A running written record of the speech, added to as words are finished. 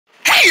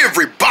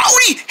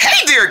everybody!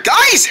 Hey there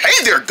guys!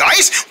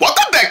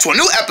 Welcome back to a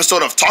new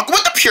episode of Talking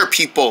with the Pure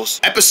Peoples.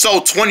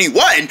 Episode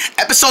 21.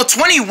 Episode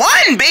 21,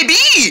 baby!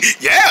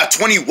 Yeah,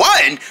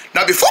 21.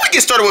 Now before we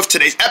get started with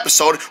today's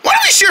episode, why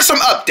don't we share some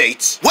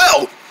updates?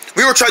 Well,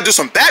 we were trying to do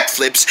some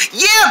backflips.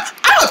 Yeah,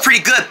 I'm a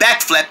pretty good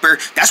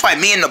backflipper. That's why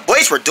me and the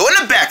boys were doing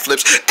the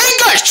backflips. Hey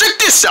guys, check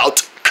this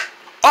out.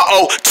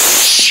 Uh-oh.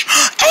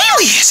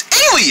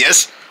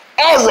 Alias!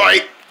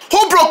 Alright.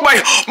 Who broke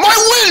my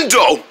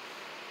window?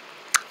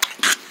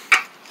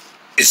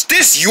 Is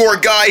this your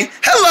guy?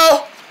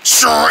 Hello?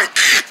 Sure.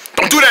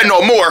 Don't do that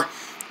no more.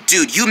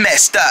 Dude, you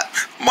messed up.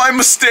 My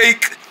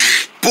mistake.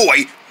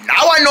 Boy,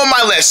 now I know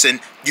my lesson.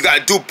 You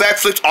gotta do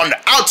backflips on the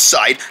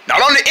outside,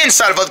 not on the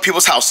inside of other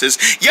people's houses.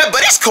 Yeah,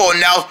 but it's cool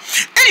now.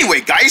 Anyway,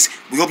 guys,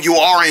 we hope you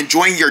all are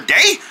enjoying your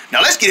day.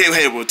 Now let's get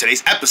ahead with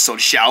today's episode,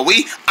 shall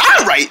we?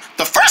 Alright,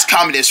 the first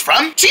comment is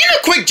from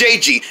Gina Quick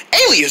JG.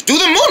 Alias, do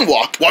the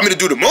moonwalk. Want me to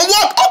do the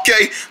moonwalk?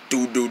 Okay.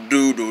 Do.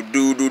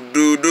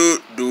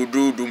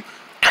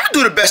 I'm gonna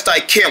do the best I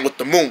can with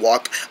the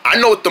moonwalk. I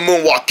know what the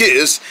moonwalk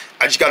is.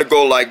 I just gotta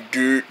go like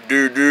do.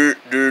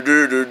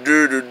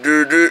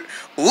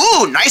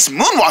 Ooh, nice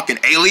moonwalking,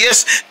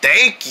 Alias.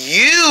 Thank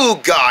you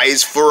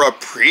guys for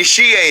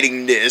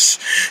appreciating this.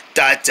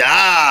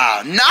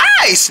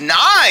 Nice.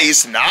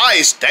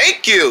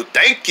 Thank you.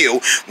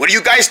 What do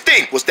you guys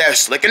think? Was that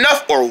slick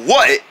enough or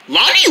what?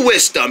 Lonnie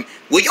Wisdom,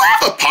 will you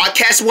have a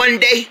podcast one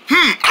day?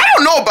 I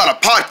don't know about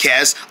a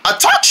podcast. A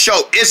talk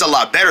show is a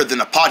lot better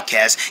than a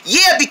podcast.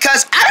 Yeah,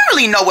 because I don't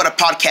really know what a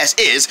podcast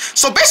is.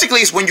 So basically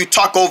it's when you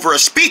talk over a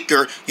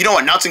speaker, you know,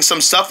 announcing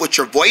some stuff with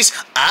your voice.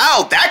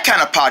 Oh, that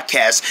kind of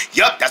podcast.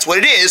 Yup, that's what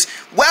it is.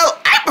 Well,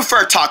 I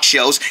prefer talk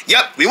shows.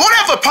 Yup, we won't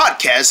have a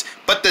podcast,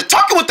 but the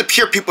Talking with the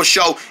Pure People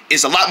show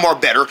is a lot more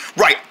better.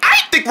 Right, I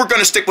think we're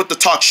gonna stick with the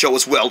talk show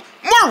as well.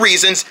 More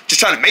reasons,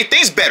 just trying to make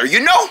things better, you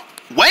know?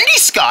 Wendy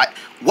Scott,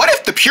 what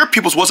if the Pure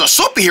Peoples was a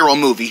superhero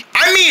movie?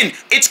 I mean,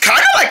 it's kind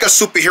of like a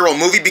superhero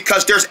movie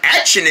because there's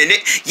action in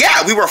it.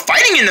 Yeah, we were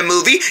fighting in the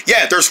movie.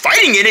 Yeah, there's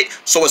fighting in it.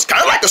 So it's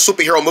kind of like a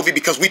superhero movie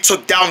because we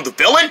took down the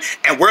villain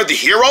and we're the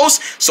heroes.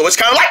 So it's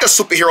kind of like a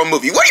superhero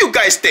movie. What do you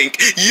guys think?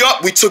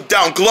 Yup, we took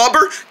down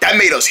Glubber. That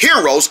made us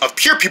heroes of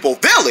Pure People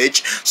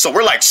Village. So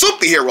we're like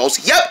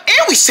superheroes. Yup,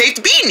 and we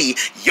saved Beanie.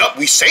 Yup,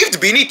 we saved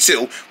Beanie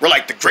too. We're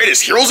like the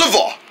greatest heroes of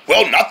all.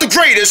 Well, not the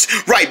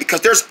greatest, right, because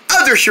there's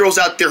other heroes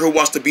out there who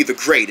wants to be the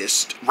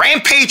greatest.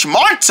 Rampage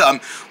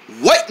Montum,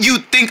 what you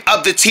think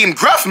of the Team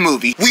Gruff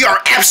movie? We are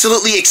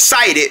absolutely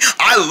excited.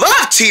 I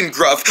love Team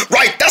Gruff,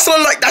 right? That's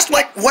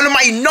like one of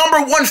my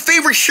 #1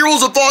 favorite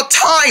heroes of all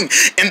time.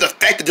 And the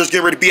fact that there's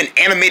getting ready to be an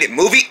animated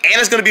movie and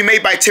it's going to be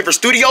made by Tivers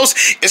Studios,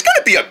 it's going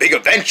to be a big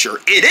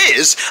adventure. It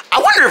is. I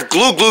wonder if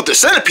Glue Glue the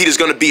Centipede is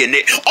going to be in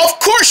it. Of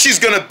course she's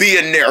going to be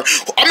in there.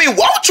 I mean,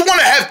 why would you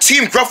want to have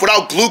Team Gruff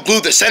without Glue Glue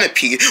the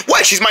Centipede?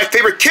 What? She's my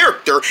favorite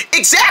character.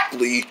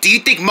 Exactly. Do you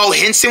think Mo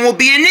Henson will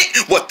be in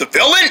it? What, the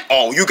villain?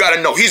 Oh, you got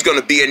to know he's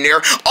going to be in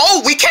there.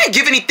 Oh, we can't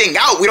give anything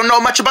out. We don't know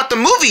much about the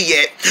movie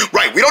yet.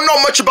 Right, we don't know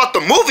much about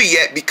the movie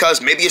yet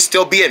because maybe it's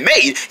still being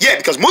made. Yeah,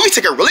 because movies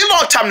take a really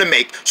long time to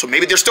make, so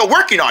maybe they're still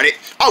working on it.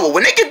 Oh, well,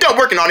 when they get done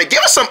working on it, give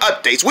us some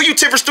updates. Will you,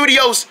 Tivers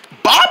Studios?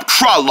 Bob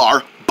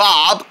Crawler.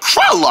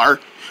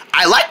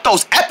 I like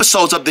those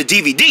episodes of the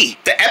DVD.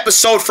 The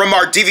episode from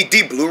our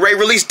DVD Blu-ray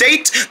release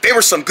date, they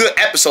were some good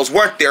episodes,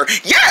 weren't there?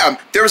 Yeah,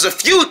 there was a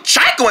few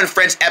Chico and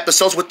Friends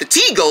episodes with the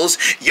Teagles.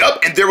 Yup,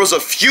 and there was a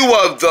few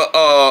of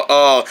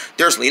the,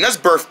 there's Lena's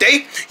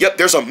birthday. Yup,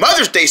 there's a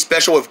Mother's Day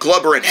special with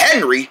Glubber and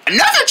Henry.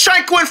 Another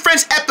Chico and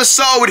Friends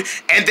episode,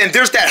 and then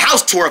there's that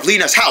house tour of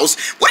Lena's house.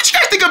 What did you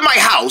guys think of my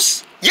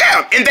house?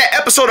 Yeah, in that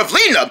episode of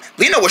Lena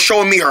was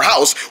showing me her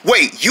house.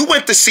 Wait, you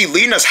went to see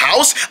Lena's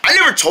house? I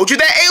never told you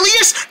that,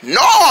 Alias?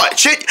 No,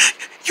 shit.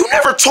 You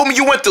never told me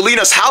you went to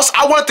Lena's house.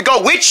 I wanted to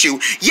go with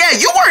you. Yeah,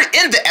 you weren't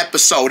in the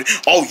episode.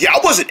 Oh, yeah, I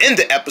wasn't in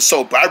the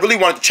episode, but I really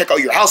wanted to check out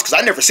your house because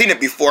I'd never seen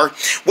it before.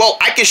 Well,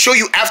 I can show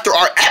you after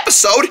our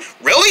episode.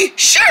 Really?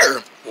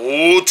 Sure.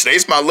 Oh,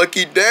 today's my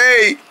lucky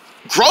day.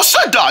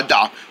 Grossa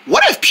Dada,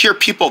 what if Pure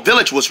People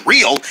Village was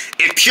real?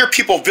 If Pure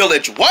People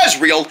Village was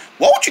real,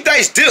 what would you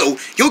guys do?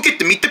 You'll get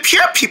to meet the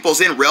Pure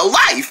Peoples in real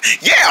life.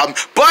 Yeah,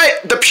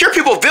 but the Pure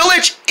People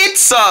Village,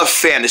 it's a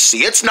fantasy.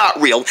 It's not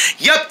real.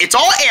 Yup, it's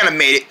all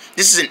animated.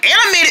 This is an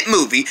animated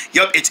movie.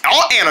 Yup, it's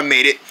all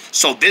animated.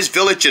 So this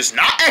village is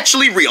not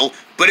actually real.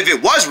 But if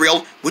it was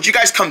real, would you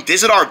guys come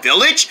visit our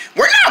village?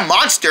 We're not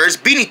monsters.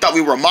 Beanie thought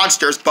we were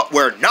monsters, but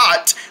we're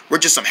not. We're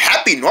just some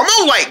happy,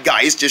 normal light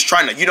guys just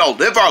trying to, you know,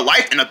 live our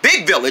life in a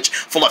big village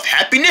full of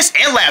happiness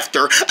and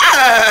laughter.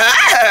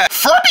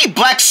 Furby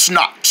Black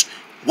Snot,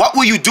 what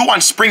will you do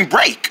on spring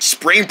break?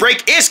 Spring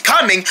break is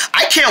coming.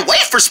 I can't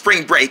wait for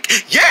spring break.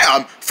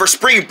 Yeah, for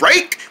spring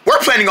break, we're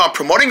planning on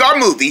promoting our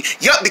movie.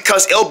 Yup,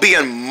 because it'll be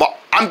in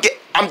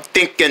I'm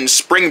thinking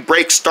spring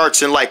break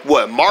starts in like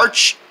what,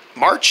 March?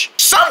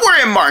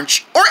 Somewhere in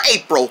March or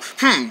April.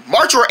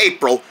 March or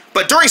April.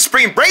 But during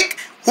spring break,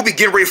 we'll be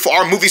getting ready for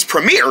our movie's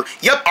premiere.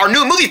 Yep, our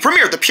new movie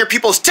premiere, The Pure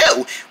Peoples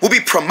 2. We'll be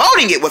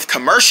promoting it with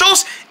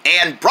commercials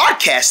and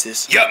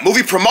broadcasts. Yep,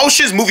 movie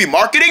promotions, movie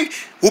marketing.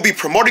 We'll be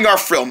promoting our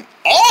film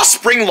all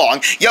spring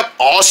long. Yep,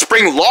 all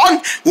spring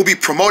long, we'll be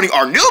promoting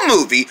our new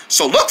movie.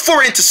 So look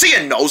forward to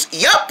seeing those.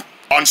 Yep,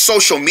 on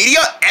social media,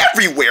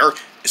 everywhere.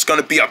 It's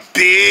gonna be a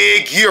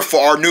big year for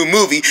our new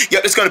movie.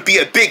 Yep, it's gonna be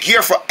a big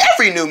year for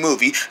every new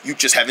movie. You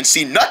just haven't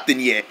seen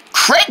nothing yet.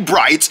 Craig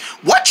Brights,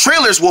 what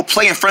trailers will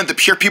play in front of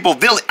the Pure People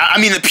Village?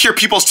 The Pure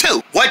Peoples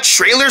 2. What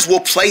trailers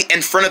will play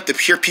in front of the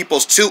Pure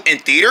Peoples 2 in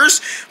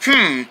theaters?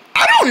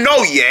 I don't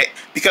know yet,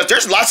 because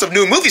there's lots of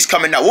new movies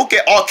coming out. We'll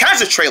get all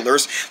kinds of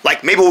trailers.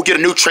 Like maybe we'll get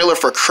a new trailer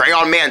for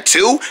Crayon Man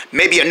 2,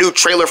 maybe a new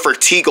trailer for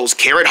Teagle's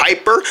Carrot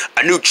Hyper,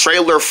 a new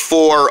trailer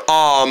for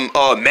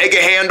Mega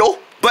Handle.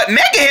 But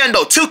Mega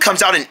Handle 2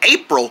 comes out in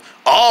April.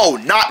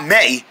 Oh, not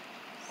May.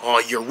 Oh,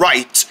 you're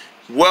right.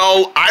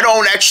 Well, I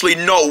don't actually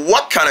know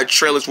what kind of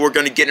trailers we're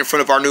going to get in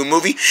front of our new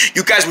movie.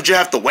 You guys would just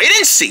have to wait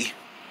and see.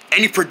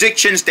 Any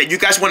predictions that you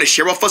guys want to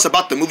share with us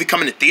about the movie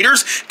coming to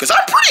theaters? Because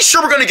I'm pretty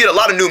sure we're going to get a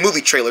lot of new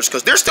movie trailers,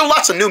 because there's still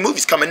lots of new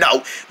movies coming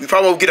out. We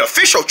probably won't get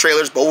official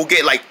trailers, but we'll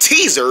get like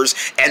teasers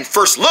and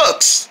first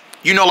looks.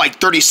 You know, like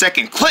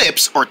 30-second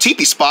clips or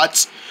TV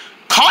spots.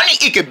 Connie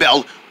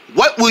Ichabel,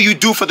 what will you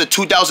do for the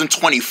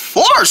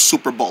 2024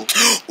 Super Bowl?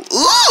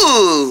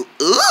 Ooh,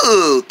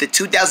 the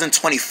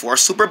 2024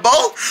 Super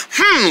Bowl?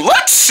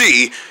 Let's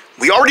see.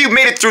 We already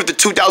made it through the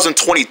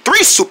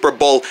 2023 Super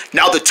Bowl.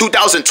 Now the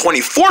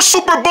 2024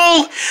 Super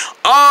Bowl?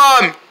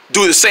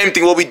 Do the same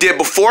thing what we did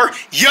before.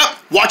 Yup,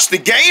 watch the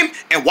game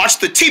and watch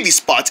the TV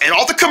spots and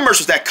all the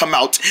commercials that come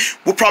out.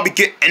 We'll probably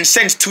get, and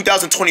since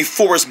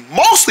 2024 is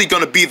mostly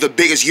gonna be the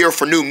biggest year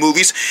for new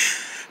movies,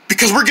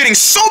 because we're getting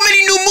so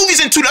many new movies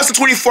in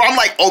 2024, I'm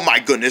like, oh my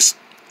goodness.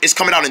 It's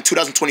coming out in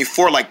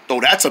 2024, like, oh,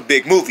 that's a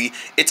big movie.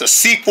 It's a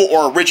sequel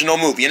or original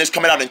movie, and it's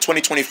coming out in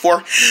 2024.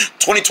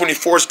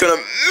 2024 is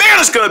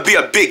it's gonna be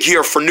a big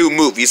year for new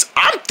movies.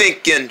 I'm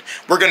thinking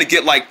we're gonna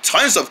get like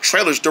tons of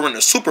trailers during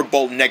the Super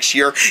Bowl next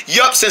year.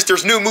 Yup, since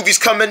there's new movies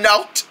coming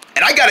out.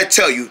 And I gotta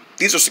tell you,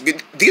 these are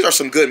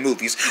some good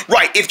movies.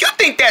 Right, if you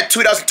think that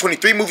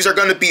 2023 movies are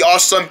gonna be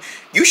awesome,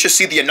 you should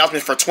see the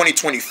announcement for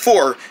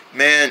 2024.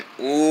 Man,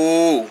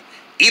 ooh.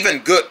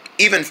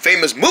 Even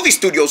famous movie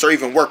studios are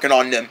even working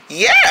on them.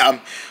 Yeah,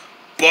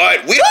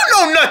 but we don't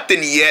know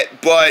nothing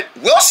yet, but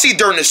we'll see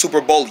during the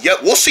Super Bowl.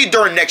 Yep, we'll see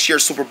during next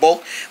year's Super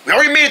Bowl. We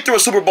already made it through a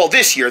Super Bowl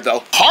this year,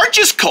 though.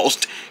 Harges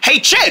Coast. Hey,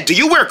 Chad, do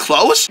you wear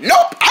clothes?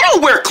 Nope, I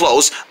don't wear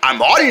clothes.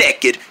 I'm all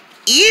naked.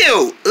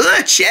 Ew,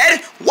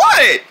 Chad,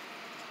 what?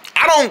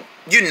 I don't,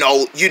 you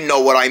know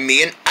what I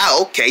mean.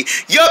 Okay,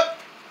 yup,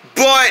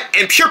 but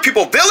in Pure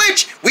People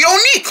Village, we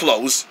don't need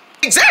clothes.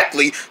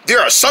 Exactly. There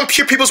are some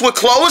Pure Peoples with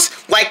clothes,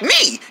 like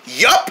me.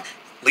 Yup.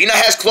 Lena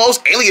has clothes,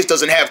 Alias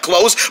doesn't have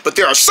clothes, but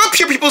there are some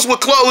Pure Peoples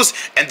with clothes,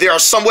 and there are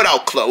some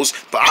without clothes.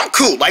 But I'm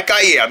cool, like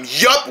I am.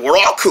 Yup, we're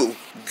all cool.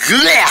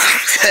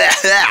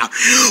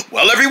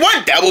 Well,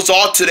 everyone, that was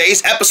all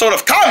today's episode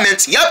of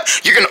Comments. Yup,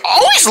 you can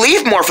always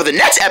leave more for the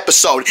next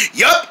episode.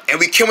 Yup, and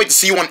we can't wait to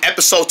see you on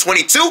episode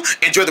 22.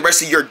 Enjoy the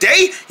rest of your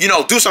day. You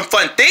know, do some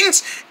fun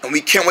things. And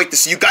we can't wait to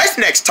see you guys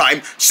next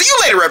time. See you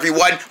later,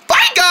 everyone.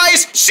 Bye,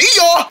 guys. See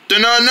y'all.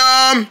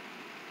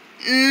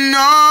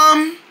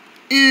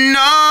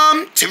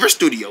 Tiver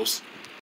Studios.